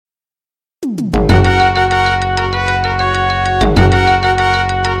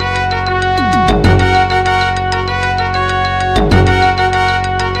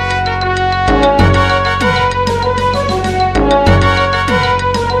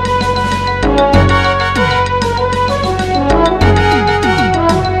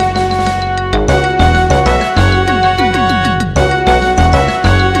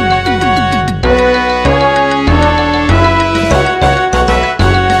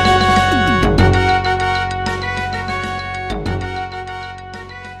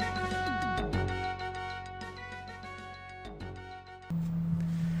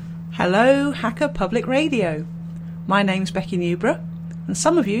Hello, Hacker Public Radio. My name's Becky Newborough, and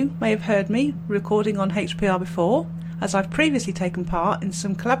some of you may have heard me recording on HPR before, as I've previously taken part in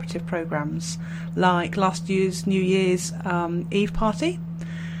some collaborative programmes, like last year's New Year's Eve party.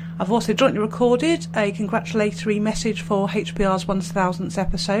 I've also jointly recorded a congratulatory message for HPR's 1000th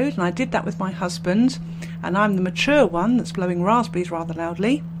episode, and I did that with my husband, and I'm the mature one that's blowing raspberries rather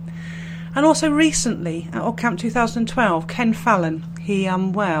loudly. And also recently, at OggCamp 2012, Ken Fallon, he,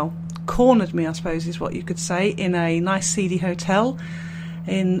 cornered me, I suppose is what you could say, in a nice seedy hotel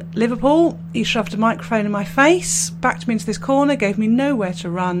in Liverpool. He shoved a microphone in my face, backed me into this corner, gave me nowhere to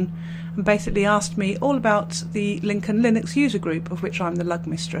run, and basically asked me all about the Lincoln Linux user group, of which I'm the lug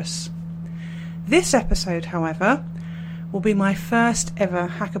mistress. This episode, however, will be my first ever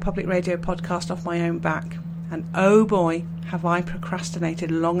Hacker Public Radio podcast off my own back, and oh boy, have I procrastinated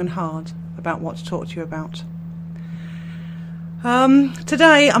long and hard about what to talk to you about.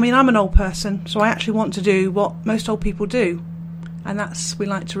 Today, I'm an old person, so I actually want to do what most old people do, and that's we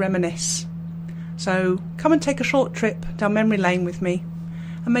like to reminisce. So come and take a short trip down memory lane with me,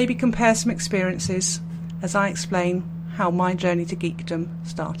 and maybe compare some experiences as I explain how my journey to geekdom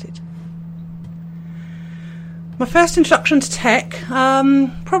started. My first introduction to tech,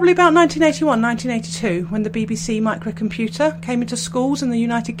 probably about 1981, 1982, when the BBC microcomputer came into schools in the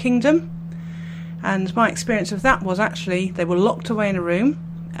United Kingdom. And my experience of that was actually they were locked away in a room,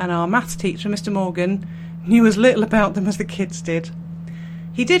 and our maths teacher, Mr. Morgan, knew as little about them as the kids did.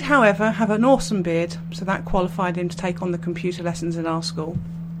 He did, however, have an awesome beard, so that qualified him to take on the computer lessons in our school.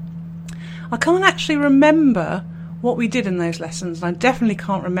 I can't actually remember what we did in those lessons, and I definitely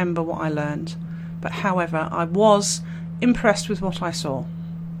can't remember what I learned. But however, I was impressed with what I saw.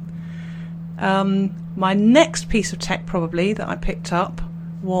 My next piece of tech probably that I picked up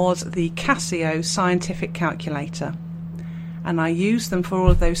was the Casio scientific calculator. And I used them for all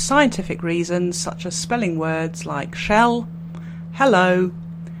of those scientific reasons, such as spelling words like shell, hello,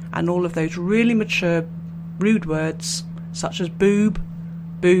 and all of those really mature, rude words, such as boob,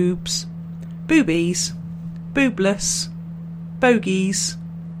 boobs, boobies, boobless, bogies,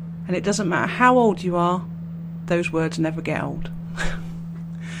 and it doesn't matter how old you are, those words never get old.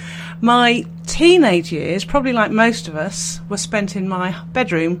 My teenage years, probably like most of us, were spent in my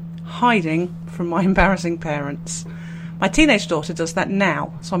bedroom hiding from my embarrassing parents. My teenage daughter does that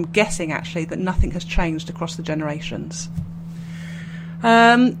now, so I'm guessing actually that nothing has changed across the generations.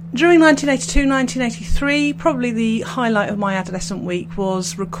 During 1982, 1983, probably the highlight of my adolescent week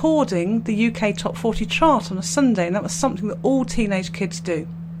was recording the UK Top 40 chart on a Sunday, and that was something that all teenage kids do.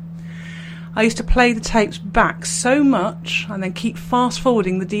 I used to play the tapes back so much and then keep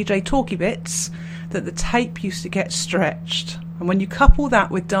fast-forwarding the DJ talkie bits that the tape used to get stretched. And when you couple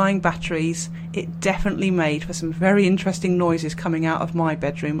that with dying batteries, it definitely made for some very interesting noises coming out of my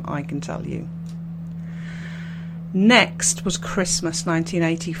bedroom, I can tell you. Next was Christmas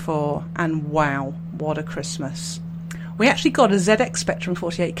 1984, and wow, what a Christmas. We actually got a ZX Spectrum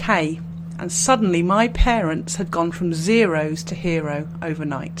 48K, and suddenly my parents had gone from zeros to hero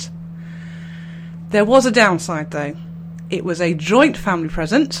overnight. There was a downside though. It was a joint family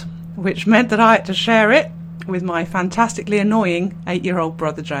present, which meant that I had to share it with my fantastically annoying 8-year-old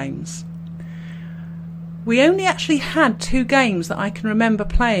brother James. We only actually had 2 games that I can remember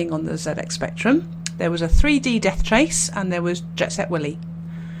playing on the ZX Spectrum. There was a 3D Death Chase and there was Jet Set Willy.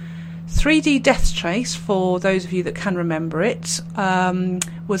 3D Death Chase, for those of you that can remember it,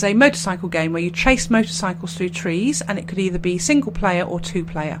 was a motorcycle game where you chased motorcycles through trees, and it could either be single player or 2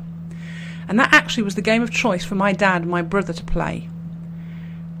 player. And that actually was the game of choice for my dad and my brother to play.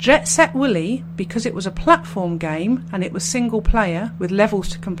 Jet Set Willy, because it was a platform game and it was single player with levels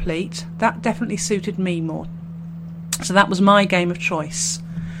to complete, that definitely suited me more. So that was my game of choice.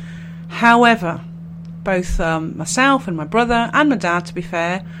 However, both myself and my brother and my dad, to be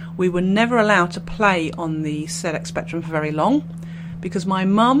fair, we were never allowed to play on the ZX Spectrum for very long, because my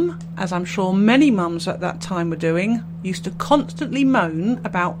mum, as I'm sure many mums at that time were doing, used to constantly moan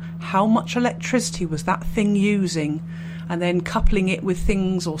about how much electricity was that thing using, and then coupling it with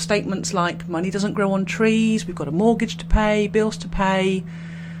things or statements like money doesn't grow on trees, we've got a mortgage to pay, bills to pay.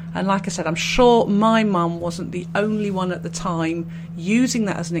 And like I said, I'm sure my mum wasn't the only one at the time using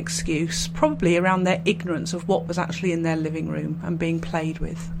that as an excuse, probably around their ignorance of what was actually in their living room and being played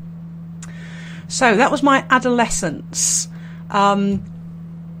with. So that was my adolescence.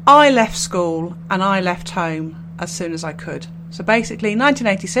 I left school and I left home as soon as I could. So basically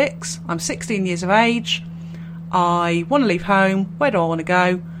 1986, I'm 16 years of age, I want to leave home. Where do I want to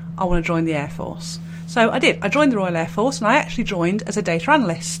go? I want to join the Air Force. So I did. I joined the Royal Air Force, and I actually joined as a data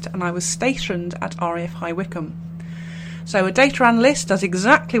analyst, and I was stationed at RAF High Wycombe. So a data analyst does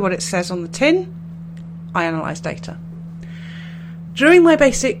exactly what it says on the tin. I analyse data. During my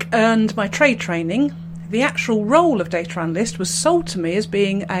basic and my trade training, the actual role of data analyst was sold to me as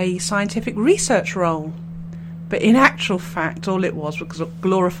being a scientific research role. But in actual fact, all it was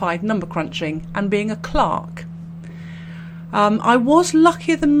glorified number crunching and being a clerk. I was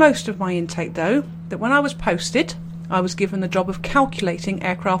luckier than most of my intake, though, that when I was posted, I was given the job of calculating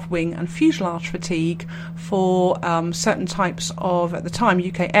aircraft wing and fuselage fatigue for certain types of, at the time,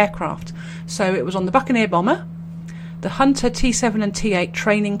 UK aircraft. So it was on the Buccaneer bomber, the Hunter T7 and T8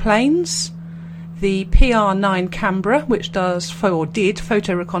 training planes, the PR9 Canberra, which did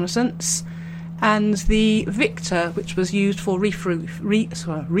photo reconnaissance, and the Victor, which was used for refueling,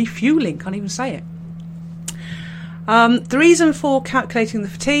 can't even say it. The reason for calculating the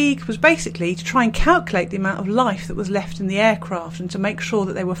fatigue was basically to try and calculate the amount of life that was left in the aircraft and to make sure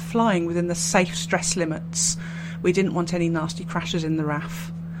that they were flying within the safe stress limits. We didn't want any nasty crashes in the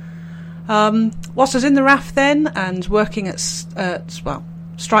RAF. Whilst I was in the RAF then and working at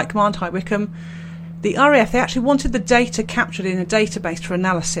Strike Command, High Wycombe, the RAF, they actually wanted the data captured in a database for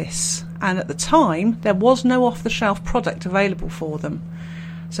analysis, and at the time there was no off-the-shelf product available for them.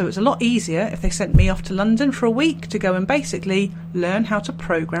 So it was a lot easier if they sent me off to London for a week to go and basically learn how to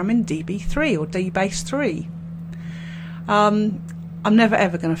program in DB3 or DBase 3. I'm never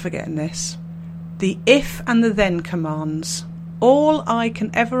ever going to forget this. The if and the then commands. All I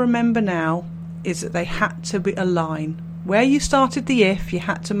can ever remember now is that they had to be a line. Where you started the if, you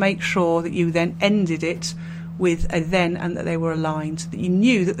had to make sure that you then ended it with a then and that they were aligned, so that you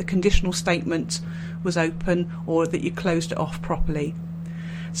knew that the conditional statement was open or that you closed it off properly.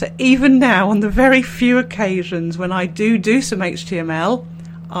 So even now, on the very few occasions when I do some HTML,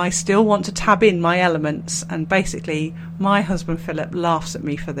 I still want to tab in my elements, and basically my husband Philip laughs at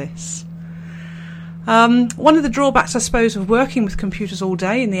me for this. One of the drawbacks, I suppose, of working with computers all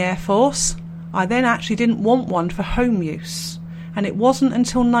day in the Air Force, I then actually didn't want one for home use. And it wasn't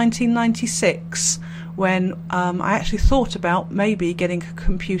until 1996 when I actually thought about maybe getting a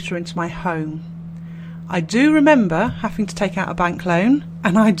computer into my home. I do remember having to take out a bank loan,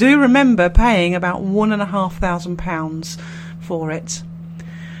 and I do remember paying about £1,500 for it.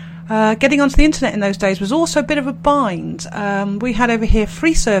 Getting onto the internet in those days was also a bit of a bind. We had over here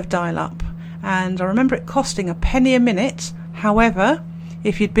FreeServe dial-up, and I remember it costing a penny a minute. However,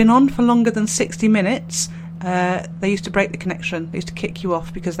 if you'd been on for longer than 60 minutes, they used to break the connection. They used to kick you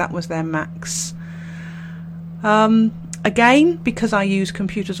off because that was their max. Again, because I use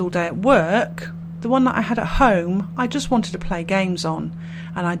computers all day at work, the one that I had at home, I just wanted to play games on.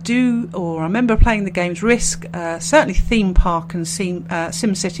 And I remember playing the games Risk, certainly Theme Park and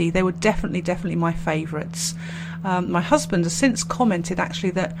SimCity. They were definitely my favourites. My husband has since commented actually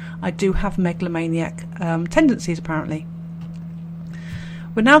that I do have megalomaniac tendencies apparently.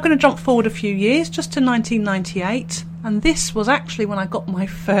 We're now going to jump forward a few years, just to 1998, and this was actually when I got my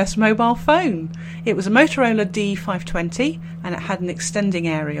first mobile phone. It was a Motorola D520 and it had an extending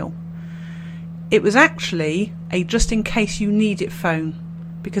aerial. It was actually a just-in-case-you-need-it phone,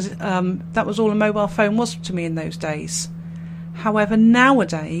 because that was all a mobile phone was to me in those days. However,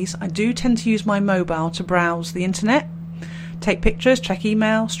 nowadays, I do tend to use my mobile to browse the internet, take pictures, check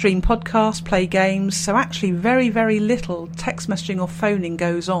email, stream podcasts, play games, so actually very, very little text messaging or phoning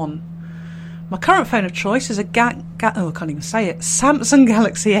goes on. My current phone of choice is I can't even say it, Samsung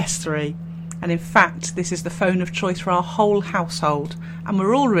Galaxy S3. And in fact, this is the phone of choice for our whole household. And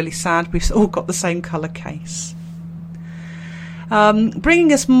we're all really sad we've all got the same colour case.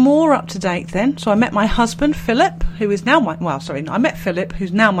 Bringing us more up to date then. So I met my husband, Philip, I met Philip,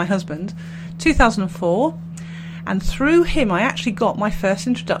 who's now my husband, 2004. And through him, I actually got my first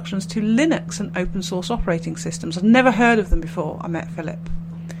introductions to Linux and open source operating systems. I'd never heard of them before I met Philip.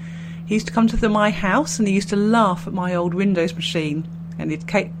 He used to come to my house and he used to laugh at my old Windows machine. And he'd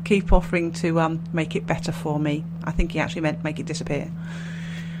keep offering to make it better for me. I think he actually meant make it disappear.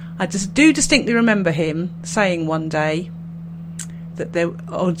 I just do distinctly remember him saying one day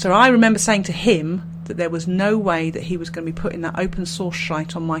I remember saying to him that there was no way that he was going to be putting that open source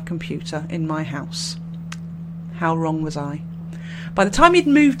shite on my computer in my house. How wrong was I? By the time he'd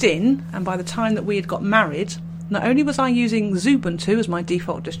moved in, and by the time that we had got married, not only was I using Ubuntu as my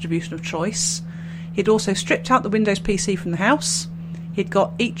default distribution of choice, he'd also stripped out the Windows PC from the house. He'd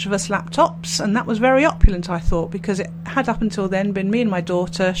got each of us laptops, and that was very opulent, I thought, because it had up until then been me and my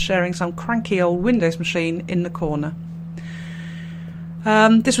daughter sharing some cranky old Windows machine in the corner.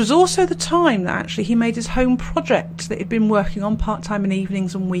 This was also the time that actually he made his home project that he'd been working on part-time in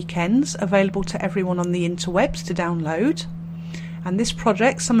evenings and weekends, available to everyone on the interwebs to download. And this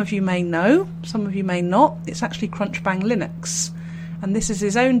project, some of you may know, some of you may not, it's actually Crunchbang Linux. And this is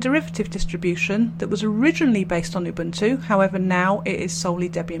his own derivative distribution that was originally based on Ubuntu, however now it is solely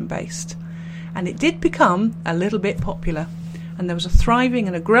Debian based. And it did become a little bit popular, and there was a thriving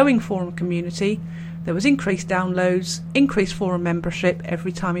and a growing forum community. There was increased downloads, increased forum membership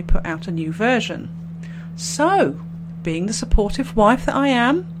every time he put out a new version. So, being the supportive wife that I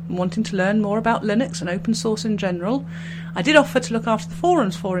am, and wanting to learn more about Linux and open source in general, I did offer to look after the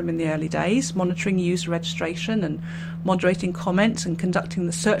forums for him in the early days, monitoring user registration and moderating comments and conducting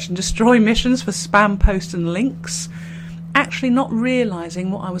the search and destroy missions for spam posts and links, actually not realising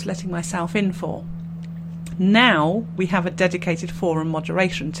what I was letting myself in for. Now we have a dedicated forum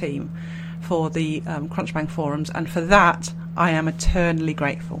moderation team for the Crunchbang forums, and for that I am eternally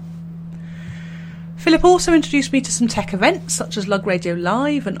grateful. Philip also introduced me to some tech events such as Lug Radio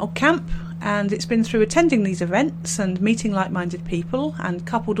Live and OggCamp, and it's been through attending these events and meeting like-minded people, and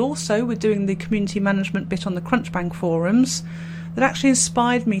coupled also with doing the community management bit on the Crunchbang forums, that actually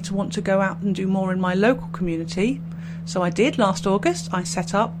inspired me to want to go out and do more in my local community. So I did last August. I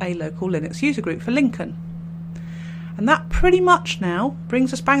set up a local Linux user group for Lincoln. And that pretty much now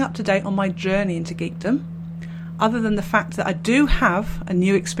brings us bang up to date on my journey into geekdom, other than the fact that I do have a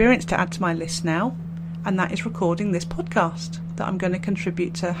new experience to add to my list now, and that is recording this podcast that I'm going to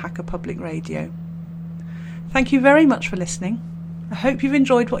contribute to Hacker Public Radio. Thank you very much for listening. I hope you've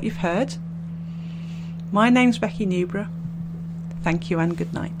enjoyed what you've heard. My name's Becky Newborough. Thank you and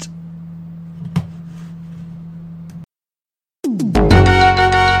good night.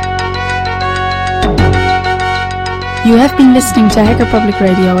 You have been listening to Hacker Public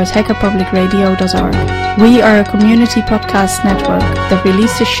Radio at hackerpublicradio.org. We are a community podcast network that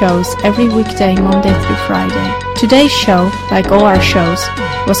releases shows every weekday, Monday through Friday. Today's show, like all our shows,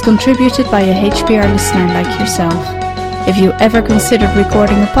 was contributed by a HPR listener like yourself. If you ever considered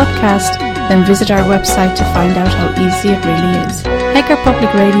recording a podcast, then visit our website to find out how easy it really is. Hacker Public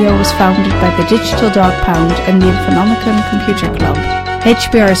Radio was founded by the Digital Dog Pound and the Infonomicon Computer Club.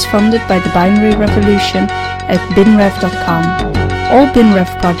 HPR is funded by the Binary Revolution at binrev.com. All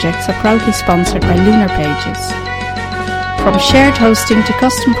BinRev projects are proudly sponsored by Lunar Pages. From shared hosting to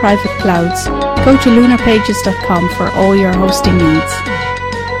custom private clouds, go to lunarpages.com for all your hosting needs.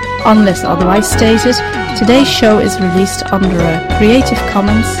 Unless otherwise stated, today's show is released under a Creative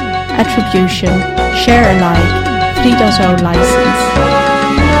Commons Attribution Share Alike 3.0 license.